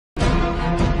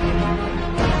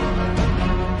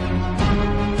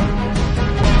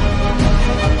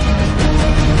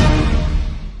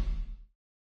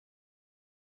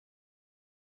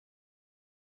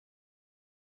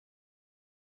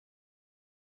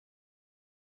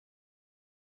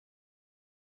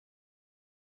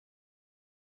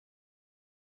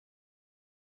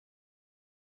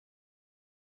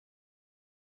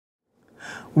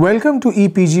Welcome to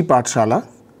EPG Pathshala.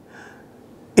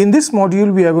 In this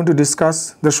module, we are going to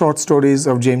discuss the short stories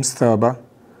of James Thurber.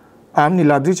 I am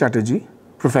Niladri Chatterjee,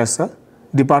 Professor,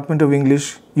 Department of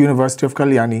English, University of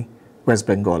Kalyani, West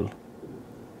Bengal.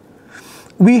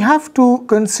 We have to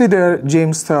consider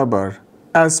James Thurber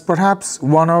as perhaps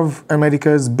one of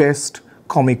America's best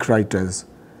comic writers.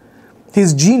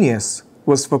 His genius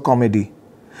was for comedy.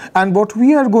 And what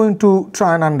we are going to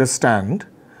try and understand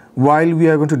while we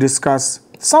are going to discuss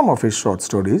some of his short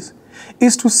stories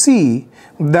is to see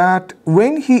that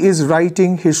when he is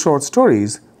writing his short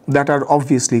stories that are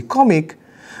obviously comic,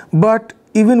 but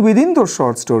even within those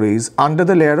short stories, under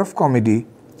the layer of comedy,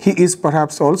 he is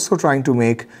perhaps also trying to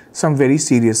make some very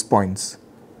serious points.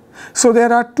 So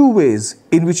there are two ways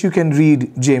in which you can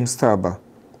read James Thurber.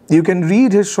 You can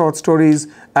read his short stories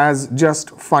as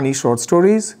just funny short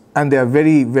stories, and they are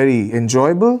very, very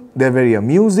enjoyable, they are very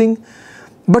amusing.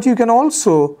 But you can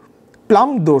also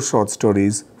plumb those short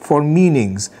stories for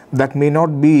meanings that may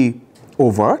not be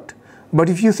overt, but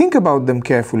if you think about them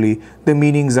carefully, the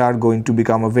meanings are going to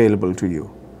become available to you.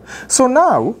 So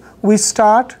now we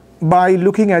start by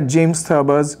looking at James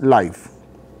Thurber's life.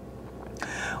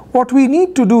 What we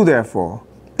need to do, therefore,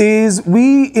 is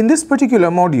in this particular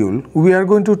module, we are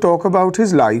going to talk about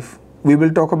his life, we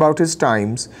will talk about his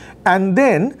times, and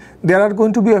then there are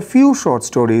going to be a few short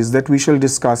stories that we shall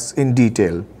discuss in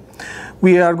detail.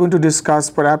 We are going to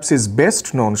discuss perhaps his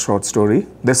best known short story,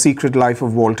 The Secret Life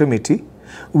of Walter Mitty.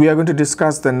 We are going to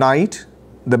discuss The Night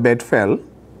the Bed Fell.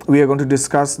 We are going to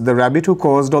discuss The Rabbit Who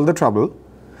Caused All the Trouble.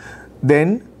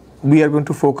 Then we are going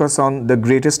to focus on The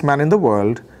Greatest Man in the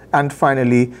World, and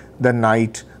finally The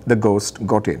Night the Ghost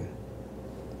Got In.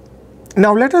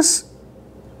 Now let us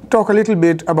talk a little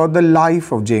bit about the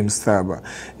life of James Thurber.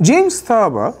 James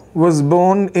Thurber was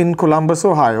born in Columbus,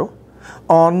 Ohio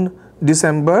on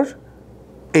December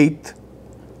 8th,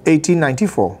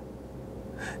 1894.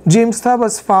 James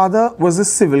Thurber's father was a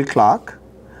civil clerk,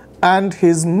 and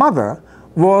his mother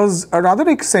was a rather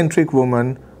eccentric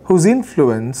woman whose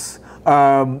influence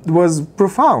was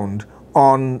profound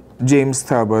on James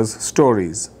Thurber's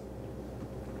stories.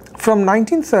 From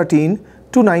 1913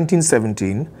 to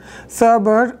 1917,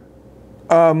 Thurber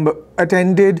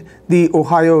attended the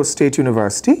Ohio State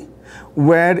University,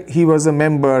 where he was a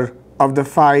member of the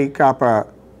Phi Kappa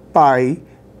Pi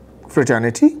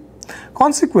fraternity.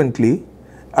 Consequently,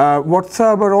 what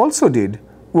Thurber also did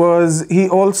was he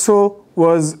also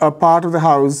was a part of the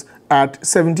house at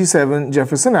 77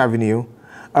 Jefferson Avenue,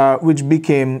 which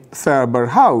became Thurber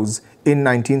House in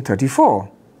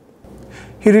 1934.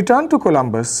 He returned to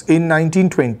Columbus in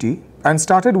 1920 and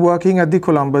started working at the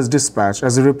Columbus Dispatch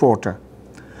as a reporter.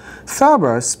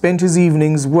 Thurber spent his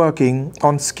evenings working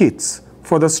on skits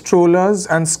for the Strollers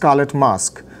and Scarlet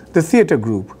Mask, the theater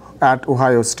group at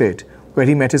Ohio State, where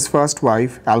he met his first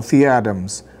wife, Althea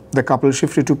Adams. The couple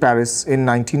shifted to Paris in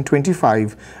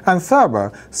 1925, and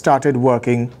Thurber started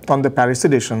working on the Paris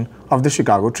edition of the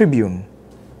Chicago Tribune.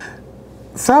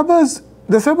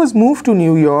 The Thurbers moved to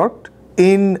New York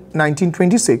in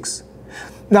 1926.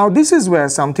 Now this is where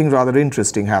something rather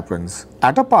interesting happens.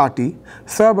 At a party,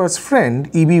 Thurber's friend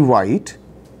E.B. White,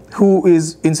 who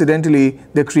is incidentally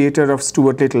the creator of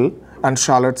Stuart Little and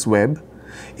Charlotte's Web,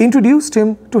 introduced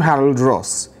him to Harold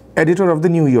Ross, editor of The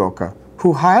New Yorker,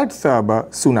 who hired Thurber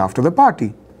soon after the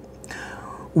party.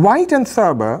 White and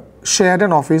Thurber shared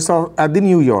an office at The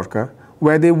New Yorker,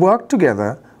 where they worked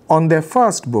together on their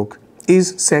first book,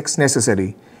 Is Sex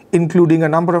Necessary?, including a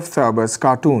number of Thurber's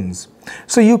cartoons.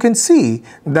 So you can see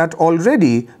that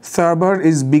already Thurber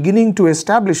is beginning to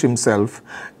establish himself,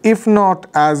 if not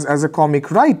as a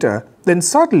comic writer, then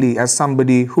certainly as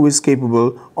somebody who is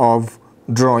capable of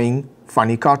drawing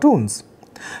funny cartoons.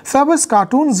 Thurber's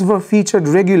cartoons were featured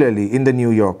regularly in The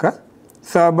New Yorker.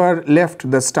 Thurber left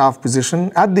the staff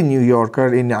position at The New Yorker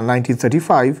in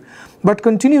 1935, but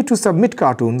continued to submit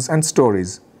cartoons and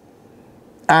stories.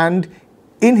 And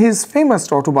in his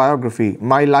famous autobiography,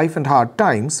 My Life and Hard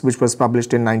Times, which was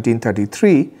published in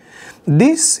 1933,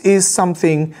 this is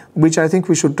something which I think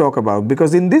we should talk about,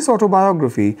 because in this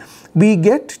autobiography, we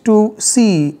get to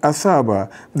see a Thurber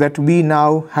that we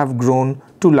now have grown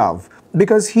to love.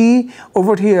 Because he,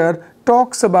 over here,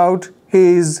 talks about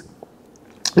his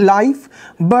life,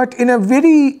 but in a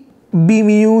very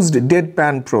bemused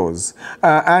deadpan prose,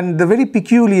 and the very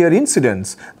peculiar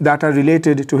incidents that are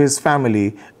related to his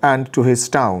family and to his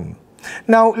town.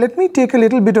 Now, let me take a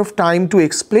little bit of time to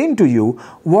explain to you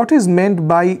what is meant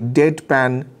by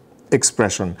deadpan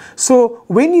expression. So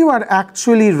when you are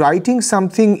actually writing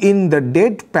something in the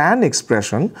deadpan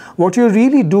expression, what you're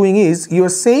really doing is you're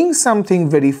saying something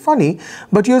very funny,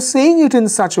 but you're saying it in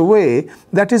such a way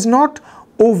that is not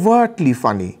overtly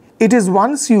funny. It is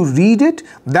once you read it,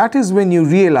 that is when you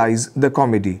realize the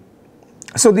comedy.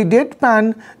 So the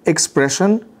deadpan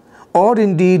expression, or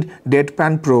indeed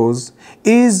deadpan prose,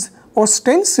 is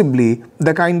ostensibly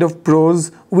the kind of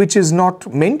prose which is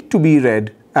not meant to be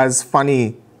read as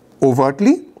funny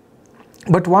overtly,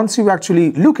 but once you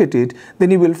actually look at it,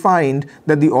 then you will find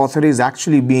that the author is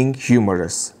actually being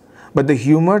humorous. But the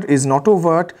humor is not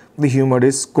overt, the humor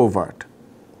is covert.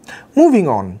 Moving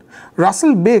on,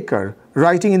 Russell Baker,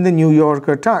 writing in the New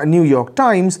York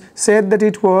Times, said that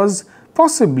it was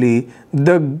possibly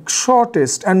the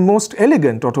shortest and most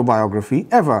elegant autobiography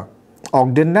ever.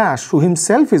 Ogden Nash, who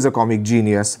himself is a comic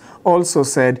genius, also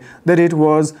said that it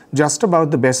was just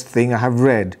about the best thing I have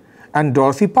read. And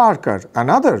Dorothy Parker,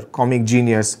 another comic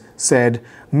genius, said,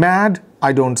 "Mad,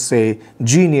 I don't say,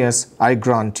 genius, I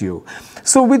grant you."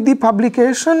 So with the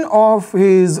publication of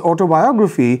his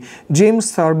autobiography,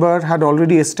 James Thurber had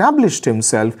already established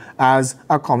himself as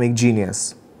a comic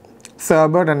genius.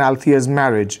 Thurber and Althea's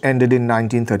marriage ended in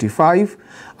 1935,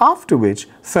 after which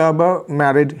Thurber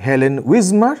married Helen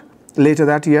Wismer later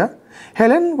that year.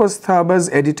 Helen was Thurber's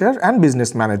editor and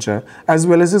business manager, as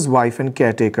well as his wife and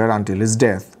caretaker until his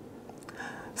death.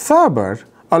 Thurber,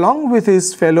 along with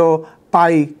his fellow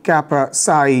Pi Kappa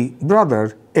Psi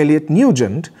brother Elliot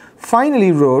Nugent,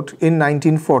 finally wrote in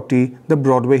 1940 the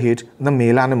Broadway hit The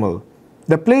Male Animal.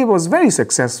 The play was very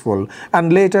successful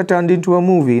and later turned into a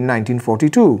movie in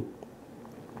 1942.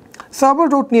 Thurber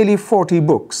wrote nearly 40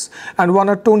 books and won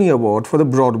a Tony Award for the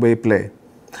Broadway play.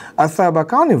 A Thurber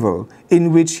Carnival,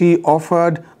 in which he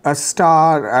often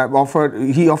starred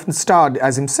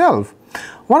as himself.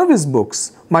 One of his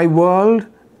books, My World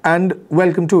and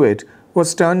Welcome to It,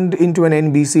 was turned into an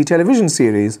NBC television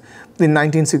series in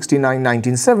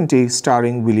 1969-1970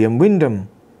 starring William Wyndham.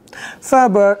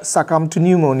 Thurber succumbed to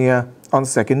pneumonia on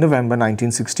 2nd November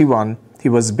 1961. He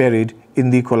was buried in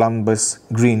the Columbus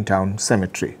Greentown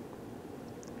Cemetery.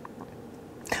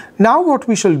 Now what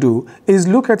we shall do is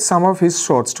look at some of his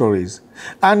short stories,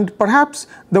 and perhaps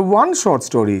the one short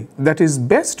story that is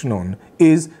best known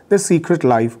is The Secret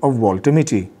Life of Walter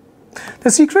Mitty. The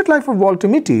Secret Life of Walter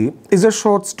Mitty is a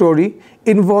short story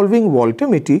involving Walter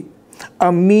Mitty,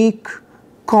 a meek,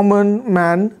 common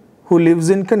man who lives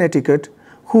in Connecticut,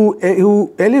 who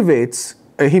elevates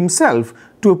himself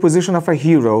to a position of a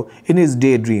hero in his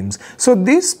daydreams. So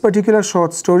this particular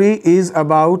short story is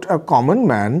about a common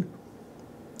man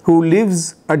who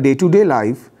lives a day-to-day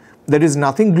life. There is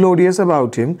nothing glorious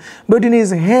about him, but in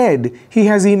his head he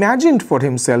has imagined for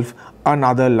himself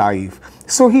another life.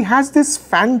 So he has this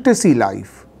fantasy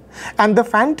life, and the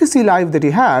fantasy life that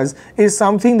he has is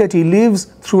something that he lives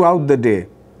throughout the day.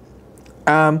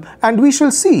 And we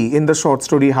shall see in the short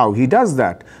story how he does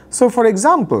that. So for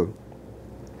example,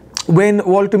 when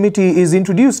Walter Mitty is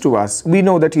introduced to us, we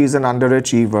know that he is an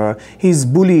underachiever. He's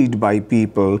bullied by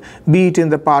people, be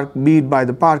it by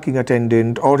the parking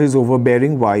attendant or his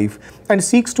overbearing wife, and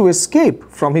seeks to escape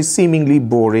from his seemingly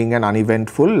boring and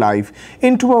uneventful life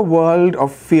into a world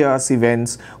of fierce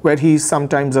events where he is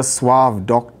sometimes a suave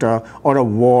doctor or a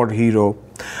war hero.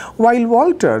 While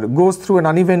Walter goes through an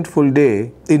uneventful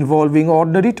day involving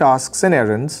ordinary tasks and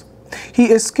errands, he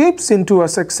escapes into a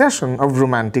succession of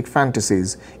romantic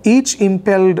fantasies, each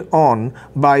impelled on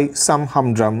by some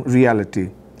humdrum reality.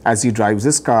 As he drives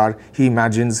his car, he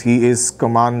imagines he is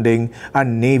commanding a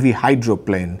Navy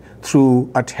hydroplane through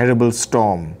a terrible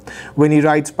storm. When he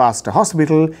rides past a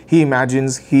hospital, he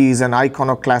imagines he is an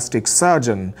iconoclastic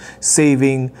surgeon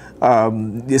saving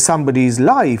somebody's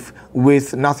life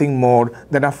with nothing more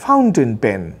than a fountain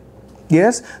pen.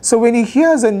 Yes, so when he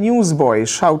hears a newsboy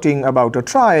shouting about a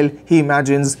trial, he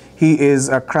imagines he is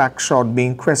a crack shot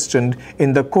being questioned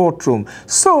in the courtroom.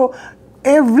 So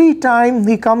every time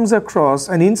he comes across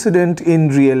an incident in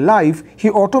real life, he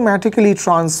automatically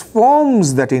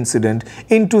transforms that incident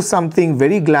into something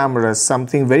very glamorous,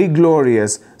 something very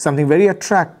glorious, something very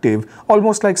attractive,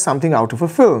 almost like something out of a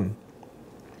film.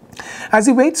 As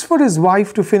he waits for his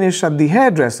wife to finish at the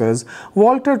hairdresser's,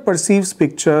 Walter perceives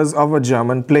pictures of a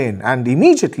German plane and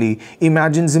immediately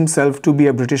imagines himself to be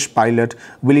a British pilot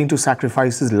willing to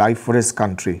sacrifice his life for his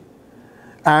country.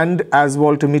 And as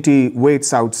Walter Mitty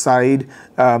waits outside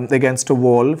against a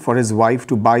wall for his wife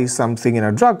to buy something in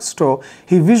a drugstore,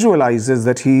 he visualizes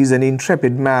that he is an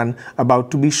intrepid man about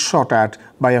to be shot at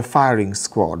by a firing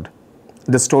squad.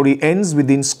 The story ends with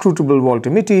the inscrutable Walter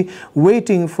Mitty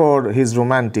waiting for his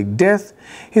romantic death,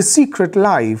 his secret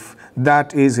life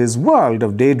that is his world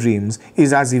of daydreams,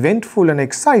 is as eventful and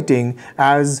exciting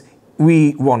as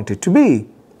we want it to be.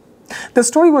 The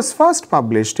story was first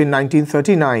published in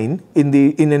 1939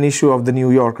 in an issue of the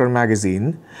New Yorker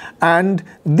magazine, and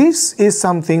this is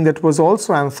something that was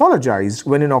also anthologized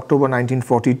when in October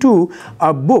 1942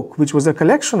 a book which was a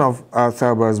collection of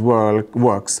Thurber's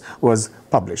works was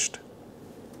published.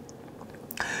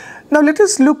 Now let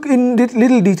us look in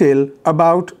little detail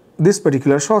about this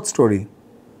particular short story.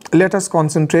 Let us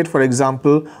concentrate, for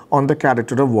example, on the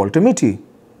character of Walter Mitty.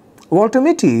 Walter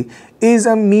Mitty is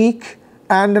a meek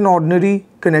and an ordinary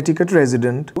Connecticut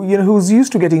resident, who's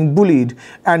used to getting bullied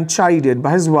and chided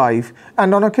by his wife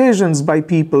and on occasions by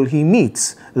people he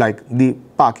meets, like the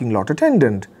parking lot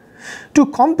attendant. To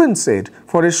compensate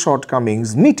for his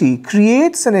shortcomings, Mitty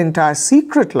creates an entire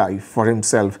secret life for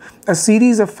himself, a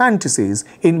series of fantasies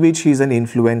in which he is an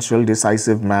influential,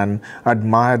 decisive man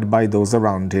admired by those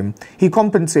around him. He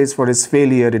compensates for his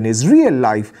failure in his real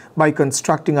life by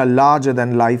constructing a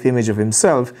larger-than-life image of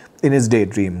himself in his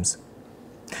daydreams.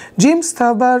 James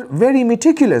Thurber very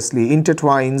meticulously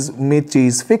intertwines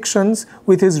Mitty's fictions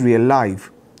with his real life.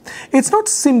 It's not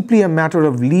simply a matter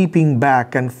of leaping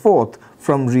back and forth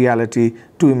from reality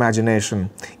to imagination.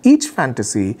 Each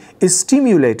fantasy is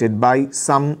stimulated by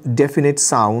some definite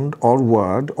sound or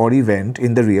word or event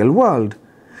in the real world.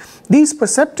 These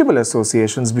perceptible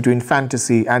associations between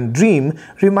fantasy and dream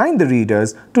remind the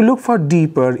readers to look for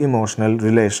deeper emotional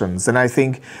relations. And I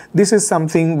think this is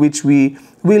something which we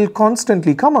will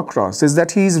constantly come across, is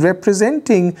that he is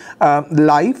representing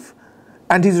life,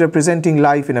 and he's representing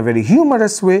life in a very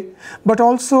humorous way, but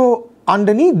also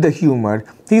underneath the humor,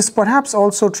 he's perhaps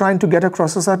also trying to get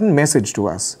across a certain message to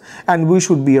us, and we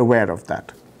should be aware of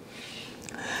that.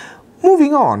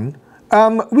 Moving on,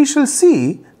 we shall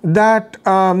see that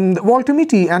Walter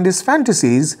Mitty and his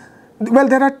fantasies, well,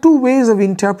 there are two ways of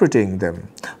interpreting them.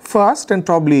 First, and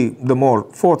probably the more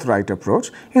forthright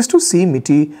approach, is to see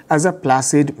Mitty as a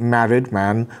placid married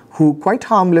man who quite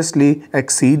harmlessly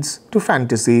accedes to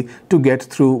fantasy to get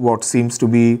through what seems to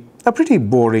be a pretty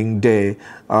boring day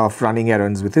of running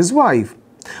errands with his wife.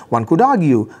 One could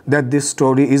argue that this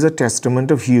story is a testament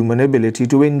of human ability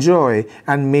to enjoy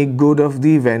and make good of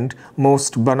the event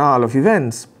most banal of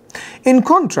events. In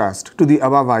contrast to the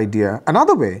above idea,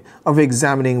 another way of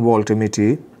examining Walter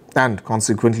Mitty, and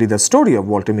consequently the story of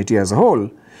Walter Mitty as a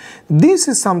whole, this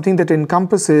is something that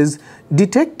encompasses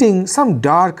detecting some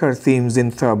darker themes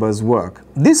in Thurber's work.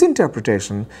 This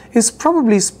interpretation is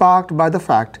probably sparked by the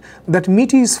fact that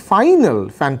Mitty's final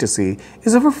fantasy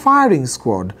is of a firing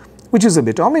squad, which is a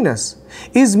bit ominous.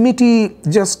 Is Mitty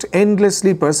just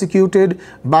endlessly persecuted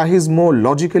by his more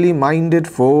logically minded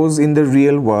foes in the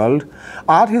real world?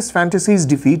 Are his fantasies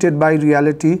defeated by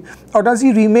reality? Or does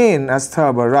he remain, as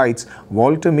Thurber writes,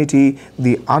 Walter Mitty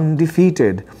the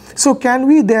undefeated? So can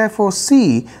we therefore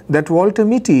see that Walter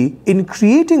Mitty, in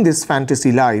creating this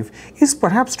fantasy life, is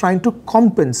perhaps trying to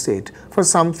compensate for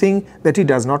something that he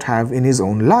does not have in his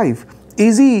own life?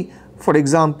 Is he, for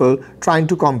example, trying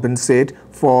to compensate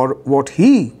for what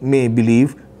he may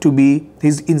believe to be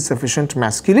his insufficient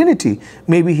masculinity?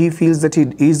 Maybe he feels that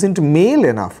he isn't male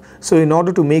enough. So in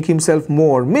order to make himself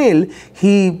more male,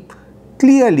 he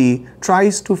clearly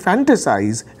tries to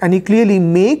fantasize, and he clearly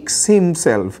makes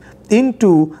himself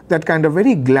into that kind of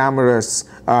very glamorous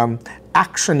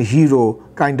action hero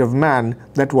kind of man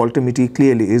that Walter Mitty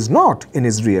clearly is not in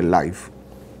his real life.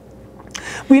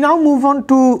 We now move on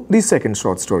to the second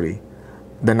short story,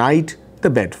 The Night the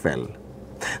Bed Fell.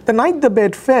 The Night the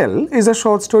Bed Fell is a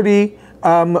short story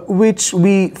which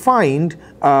we find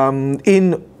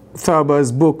in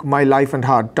Thurber's book, My Life and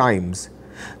Hard Times.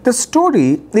 The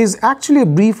story is actually a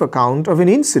brief account of an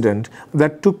incident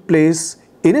that took place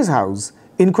in his house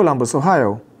in Columbus,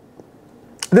 Ohio.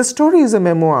 The story is a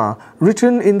memoir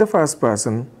written in the first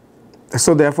person,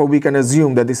 so therefore we can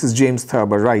assume that this is James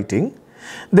Thurber writing.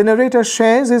 The narrator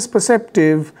shares his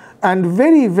perceptive and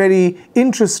very, very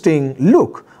interesting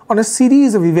look on a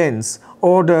series of events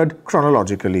ordered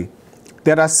chronologically.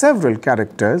 There are several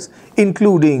characters,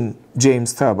 including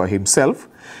James Thurber himself,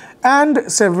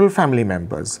 and several family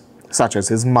members, such as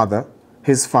his mother,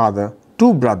 his father,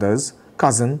 two brothers,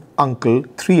 cousin, uncle,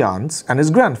 three aunts, and his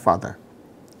grandfather.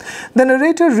 The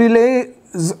narrator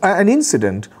relays an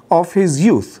incident of his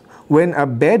youth when a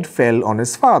bed fell on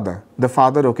his father. The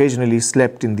father occasionally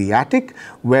slept in the attic,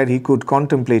 where he could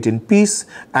contemplate in peace,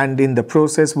 and in the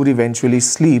process would eventually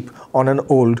sleep on an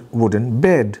old wooden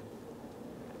bed.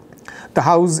 The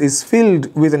house is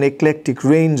filled with an eclectic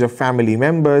range of family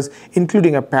members,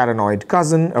 including a paranoid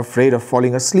cousin afraid of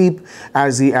falling asleep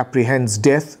as he apprehends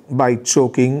death by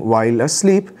choking while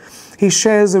asleep, He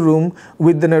shares a room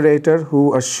with the narrator,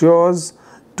 who assures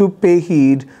to pay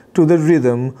heed to the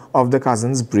rhythm of the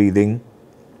cousin's breathing.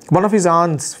 One of his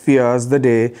aunts fears the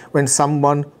day when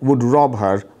someone would rob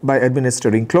her by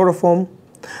administering chloroform.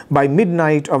 By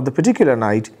midnight of the particular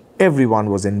night,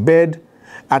 everyone was in bed.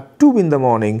 At 2 in the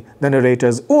morning, the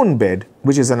narrator's own bed,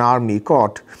 which is an army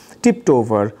cot, tipped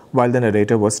over while the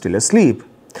narrator was still asleep.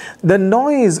 The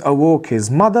noise awoke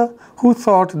his mother, who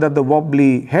thought that the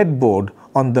wobbly headboard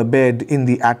on the bed in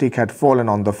the attic had fallen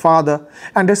on the father,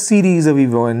 and a series of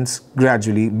events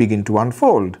gradually begin to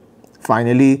unfold.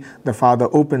 Finally, the father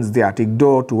opens the attic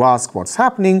door to ask what's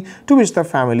happening, to which the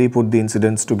family put the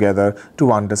incidents together to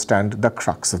understand the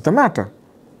crux of the matter.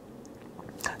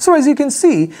 So as you can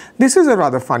see, this is a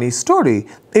rather funny story.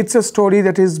 It's a story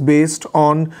that is based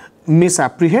on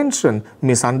misapprehension,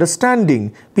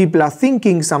 misunderstanding. People are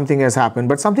thinking something has happened,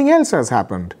 but something else has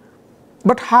happened.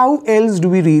 But how else do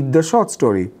we read the short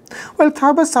story? Well,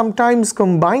 Thurber sometimes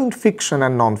combined fiction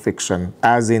and non-fiction,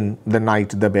 as in The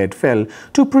Night the Bed Fell,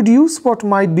 to produce what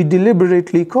might be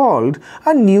deliberately called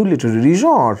a new literary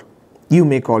genre. You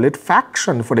may call it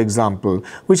faction, for example,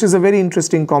 which is a very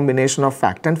interesting combination of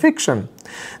fact and fiction.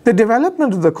 The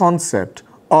development of the concept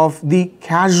of the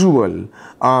casual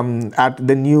at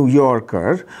the New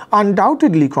Yorker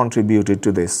undoubtedly contributed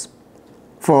to this.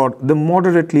 For the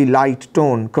moderately light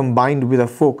tone combined with a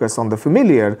focus on the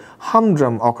familiar,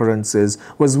 humdrum occurrences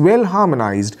was well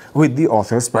harmonized with the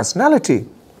author's personality.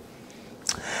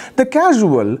 The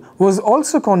casual was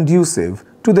also conducive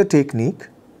to the technique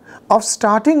of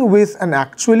starting with an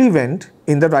actual event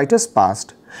in the writer's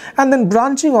past and then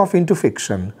branching off into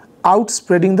fiction,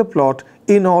 outspreading the plot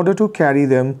in order to carry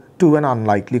them to an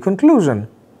unlikely conclusion.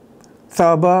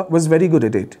 Thurber was very good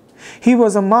at it. He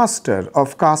was a master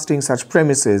of casting such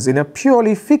premises in a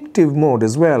purely fictive mode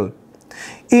as well.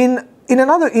 In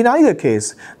either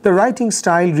case, the writing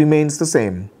style remains the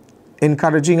same,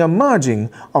 encouraging a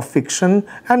merging of fiction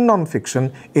and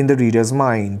non-fiction in the reader's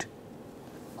mind.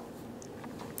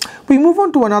 We move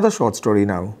on to another short story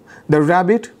now, The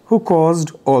Rabbit Who Caused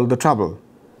All the Trouble.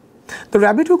 The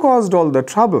Rabbit Who Caused All the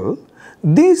Trouble,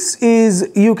 this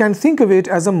is, you can think of it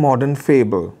as a modern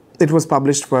fable. It was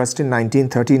published first in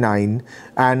 1939,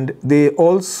 and this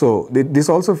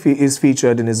also is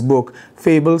featured in his book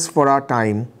Fables for Our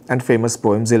Time and Famous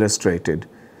Poems Illustrated.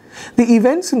 The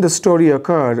events in the story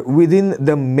occur within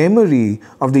the memory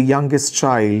of the youngest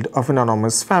child of an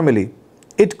anonymous family.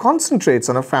 It concentrates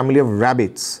on a family of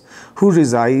rabbits who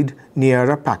reside near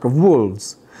a pack of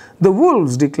wolves. The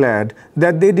wolves declared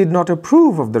that they did not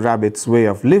approve of the rabbits' way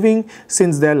of living,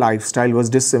 since their lifestyle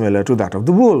was dissimilar to that of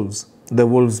the wolves. The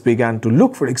wolves began to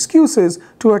look for excuses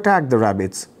to attack the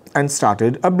rabbits and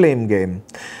started a blame game.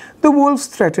 The wolves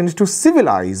threatened to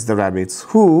civilize the rabbits,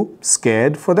 who,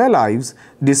 scared for their lives,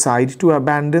 decide to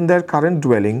abandon their current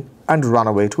dwelling and run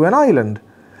away to an island.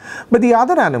 But the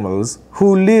other animals,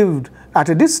 who lived at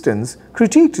a distance,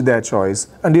 critiqued their choice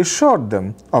and assured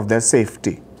them of their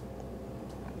safety.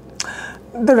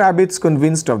 The rabbits,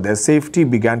 convinced of their safety,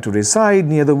 began to reside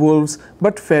near the wolves,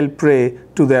 but fell prey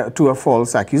to a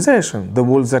false accusation. The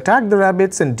wolves attacked the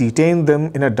rabbits and detained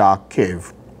them in a dark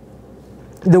cave.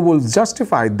 The wolves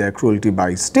justified their cruelty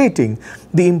by stating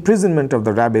the imprisonment of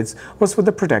the rabbits was for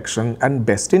the protection and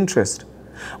best interest.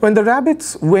 When the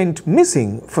rabbits went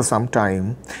missing for some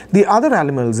time, the other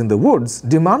animals in the woods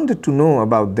demanded to know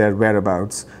about their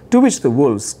whereabouts, to which the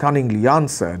wolves cunningly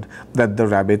answered that the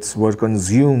rabbits were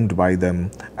consumed by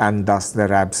them, and thus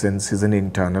their absence is an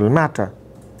internal matter.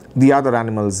 The other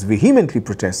animals vehemently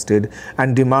protested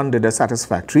and demanded a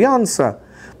satisfactory answer,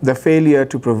 the failure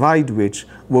to provide which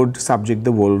would subject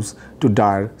the wolves to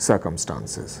dire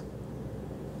circumstances.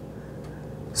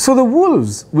 So the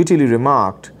wolves wittily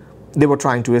remarked they were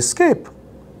trying to escape.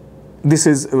 This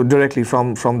is directly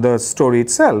from the story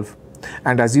itself.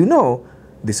 And as you know,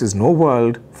 this is no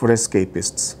world for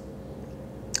escapists.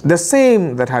 The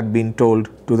same that had been told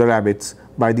to the rabbits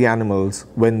by the animals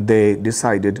when they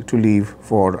decided to leave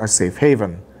for a safe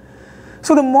haven.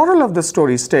 So the moral of the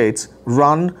story states,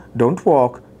 run, don't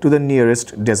walk to the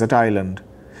nearest desert island.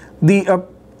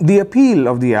 The appeal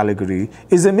of the allegory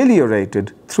is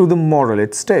ameliorated through the moral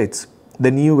it states. The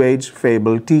New Age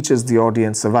fable teaches the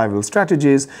audience survival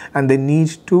strategies and the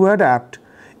need to adapt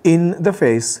in the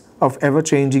face of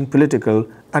ever-changing political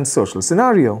and social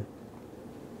scenario.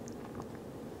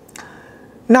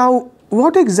 Now,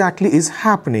 what exactly is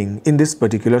happening in this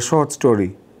particular short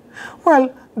story? Well,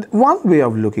 one way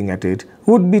of looking at it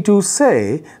would be to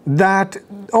say that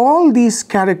all these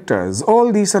characters,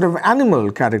 all these sort of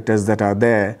animal characters that are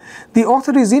there, the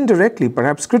author is indirectly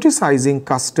perhaps criticizing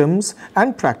customs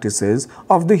and practices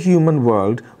of the human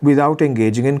world without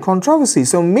engaging in controversy.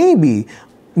 So maybe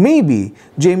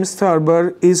James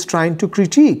Thurber is trying to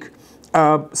critique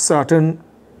a certain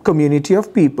community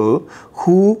of people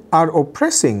who are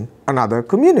oppressing another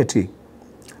community.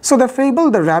 So the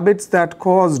fable, The Rabbits That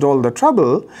Caused All the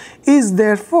Trouble, is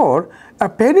therefore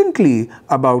apparently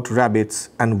about rabbits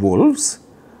and wolves,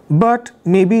 but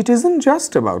maybe it isn't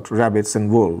just about rabbits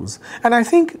and wolves. And I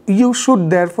think you should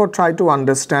therefore try to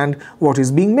understand what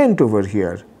is being meant over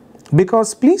here.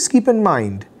 Because please keep in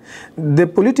mind the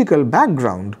political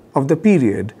background of the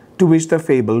period to which the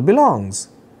fable belongs.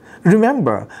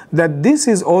 Remember that this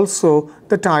is also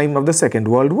the time of the Second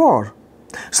World War.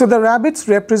 So the rabbits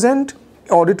represent,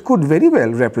 or it could very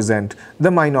well represent,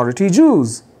 the minority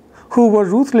Jews who were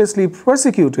ruthlessly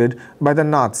persecuted by the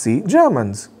Nazi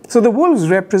Germans. So the wolves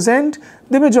represent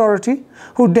the majority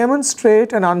who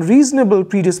demonstrate an unreasonable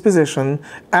predisposition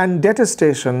and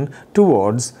detestation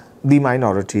towards the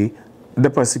minority, the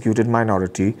persecuted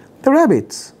minority, the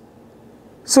rabbits.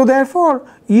 So therefore,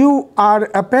 you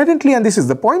are apparently, and this is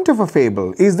the point of a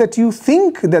fable, is that you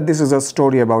think that this is a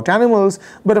story about animals,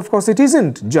 but of course it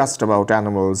isn't just about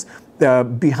animals.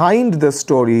 Behind the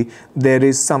story, there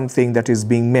is something that is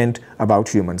being meant about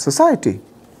human society.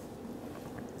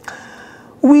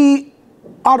 We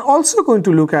are also going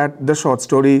to look at the short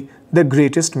story, The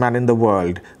Greatest Man in the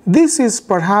World. This is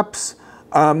perhaps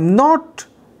not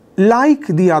like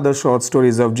the other short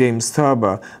stories of James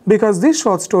Thurber, because this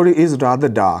short story is rather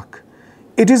dark.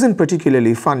 It isn't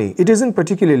particularly funny. It isn't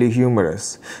particularly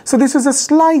humorous. So this is a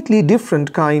slightly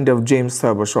different kind of James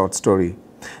Thurber short story.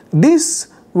 This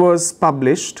was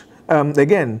published,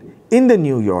 again, in the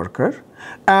New Yorker.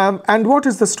 And what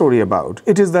is the story about?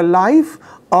 It is the life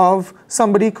of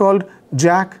somebody called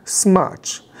Jack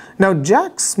Smirch. Now,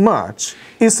 Jack Smirch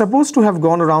is supposed to have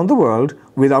gone around the world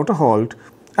without a halt,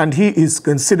 and he is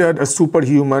considered a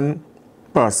superhuman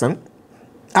person.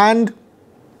 And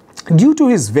due to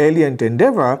his valiant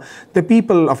endeavor, the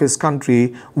people of his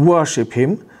country worship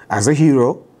him as a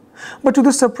hero. But to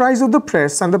the surprise of the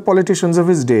press and the politicians of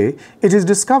his day, it is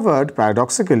discovered,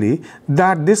 paradoxically,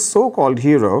 that this so-called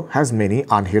hero has many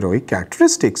unheroic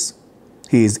characteristics.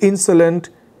 He is insolent,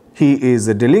 he is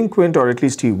a delinquent, or at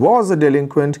least he was a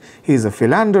delinquent, he is a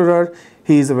philanderer,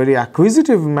 he is a very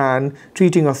acquisitive man,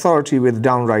 treating authority with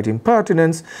downright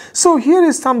impertinence. So here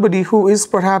is somebody who is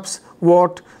perhaps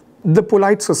what the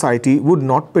polite society would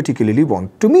not particularly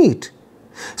want to meet.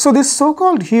 So this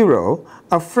so-called hero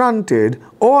affronted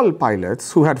all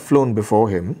pilots who had flown before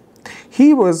him.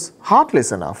 He was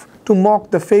heartless enough to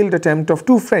mock the failed attempt of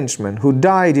two Frenchmen who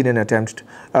died in an attempt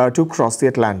to cross the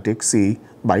Atlantic Sea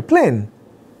by plane.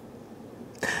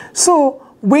 So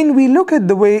when we look at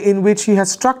the way in which he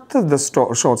has structured the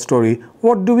short story,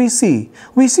 what do we see?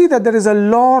 We see that there is a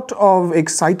lot of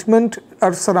excitement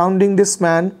surrounding this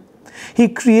man. He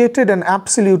created an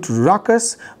absolute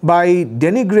ruckus by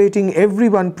denigrating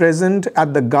everyone present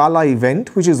at the gala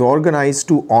event, which is organized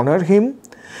to honor him.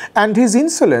 And his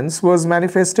insolence was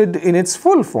manifested in its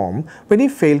full form when he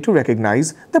failed to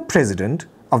recognize the president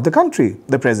of the country,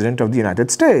 the president of the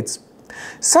United States.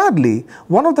 Sadly,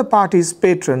 one of the party's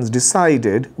patrons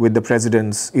decided, with the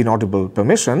president's inaudible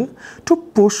permission, to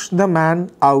push the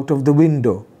man out of the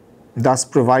window, thus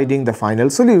providing the final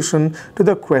solution to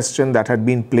the question that had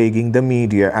been plaguing the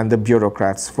media and the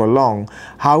bureaucrats for long: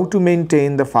 how to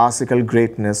maintain the farcical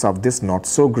greatness of this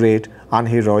not-so-great,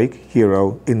 unheroic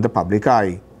hero in the public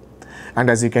eye. And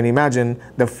as you can imagine,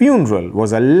 the funeral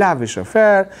was a lavish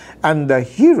affair, and the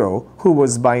hero, who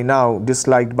was by now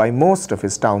disliked by most of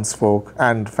his townsfolk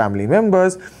and family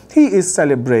members, he is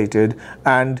celebrated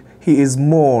and he is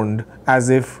mourned as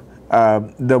if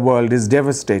the world is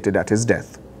devastated at his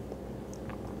death.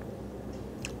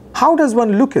 How does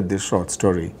one look at this short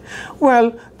story?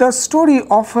 Well, the story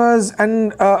offers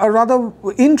a rather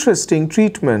interesting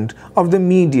treatment of the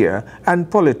media and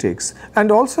politics,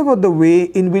 and also about the way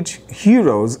in which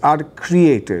heroes are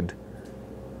created.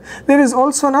 There is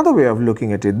also another way of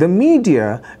looking at it. The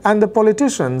media and the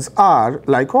politicians are,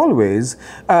 like always,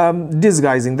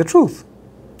 disguising the truth,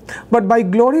 but by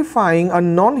glorifying a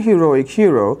non-heroic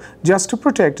hero just to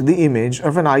protect the image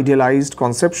of an idealized,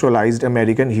 conceptualized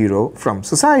American hero from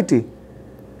society.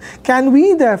 Can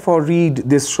we therefore read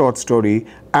this short story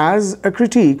as a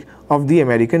critique of the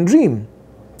American dream?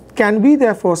 Can we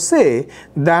therefore say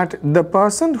that the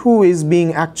person who is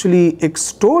being actually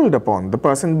extolled upon, the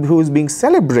person who is being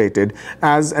celebrated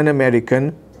as an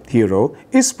American hero,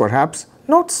 is perhaps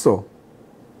not so?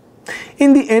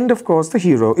 In the end, of course, the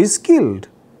hero is killed.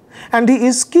 And he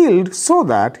is killed so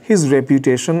that his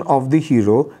reputation of the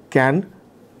hero can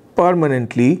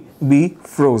permanently be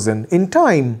frozen in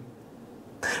time.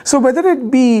 So whether it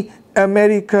be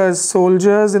America's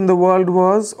soldiers in the World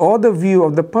Wars or the view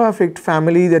of the perfect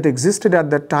family that existed at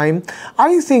that time,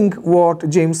 I think what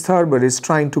James Thurber is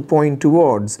trying to point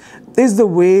towards is the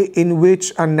way in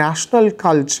which a national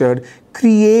culture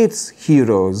creates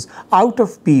heroes out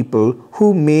of people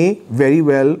who may very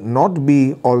well not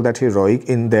be all that heroic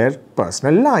in their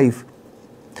personal life.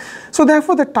 So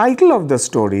therefore the title of the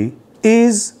story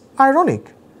is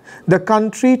ironic. The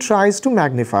country tries to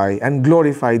magnify and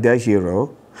glorify their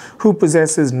hero, who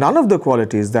possesses none of the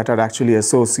qualities that are actually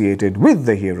associated with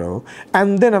the hero,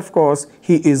 and then of course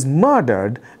he is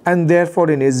murdered, and therefore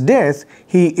in his death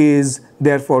he is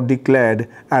therefore declared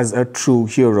as a true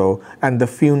hero, and the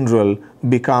funeral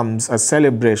becomes a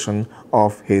celebration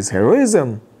of his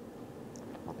heroism.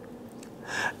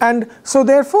 And so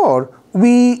therefore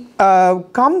we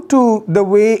come to the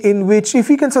way in which, if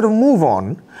we can sort of move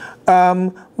on,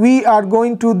 we are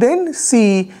going to then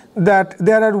see that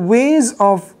there are ways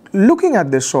of looking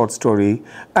at this short story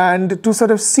and to sort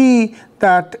of see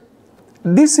that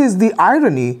this is the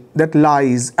irony that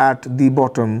lies at the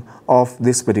bottom of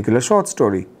this particular short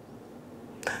story.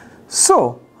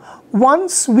 So,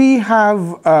 once we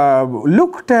have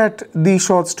looked at the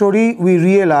short story, we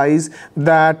realize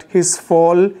that his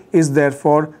fall is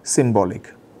therefore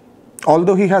symbolic.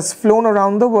 Although he has flown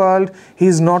around the world, he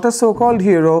is not a so-called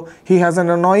hero, he has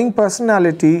an annoying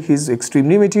personality, he is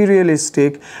extremely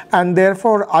materialistic, and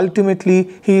therefore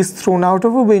ultimately he is thrown out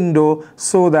of a window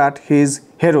so that his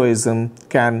heroism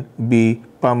can be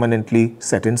permanently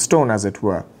set in stone, as it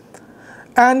were.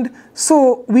 And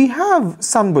so we have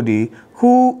somebody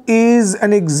who is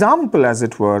an example, as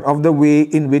it were, of the way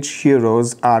in which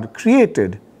heroes are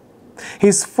created.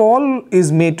 His fall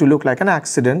is made to look like an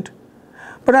accident.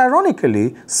 But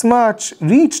ironically, Smirch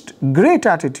reached great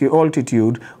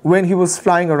altitude when he was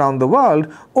flying around the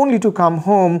world, only to come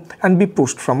home and be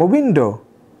pushed from a window.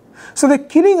 So the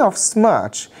killing of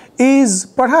Smirch is,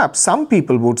 perhaps some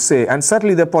people would say, and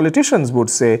certainly the politicians would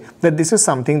say, that this is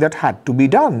something that had to be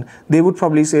done. They would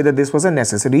probably say that this was a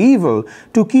necessary evil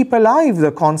to keep alive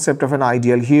the concept of an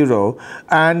ideal hero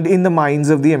and in the minds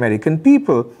of the American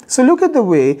people. So look at the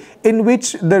way in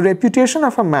which the reputation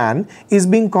of a man is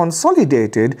being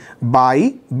consolidated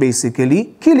by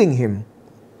basically killing him.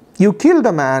 You kill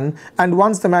the man, and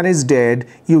once the man is dead,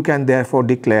 you can therefore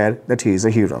declare that he is a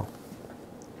hero.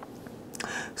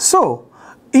 So,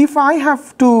 if I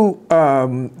have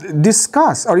to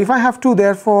discuss, or if I have to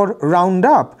therefore round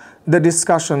up the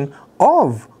discussion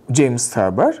of James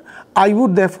Thurber, I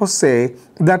would therefore say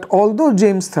that although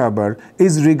James Thurber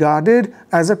is regarded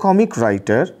as a comic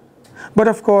writer, but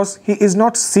of course he is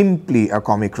not simply a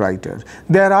comic writer.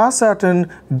 There are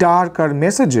certain darker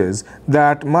messages,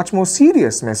 that much more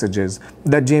serious messages,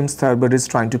 that James Thurber is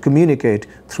trying to communicate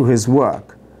through his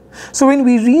work. So when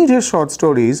we read his short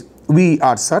stories, we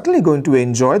are certainly going to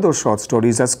enjoy those short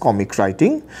stories as comic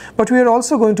writing, but we are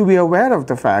also going to be aware of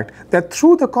the fact that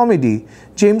through the comedy,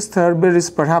 James Thurber is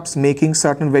perhaps making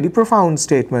certain very profound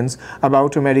statements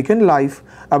about American life,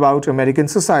 about American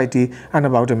society, and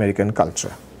about American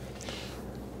culture.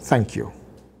 Thank you.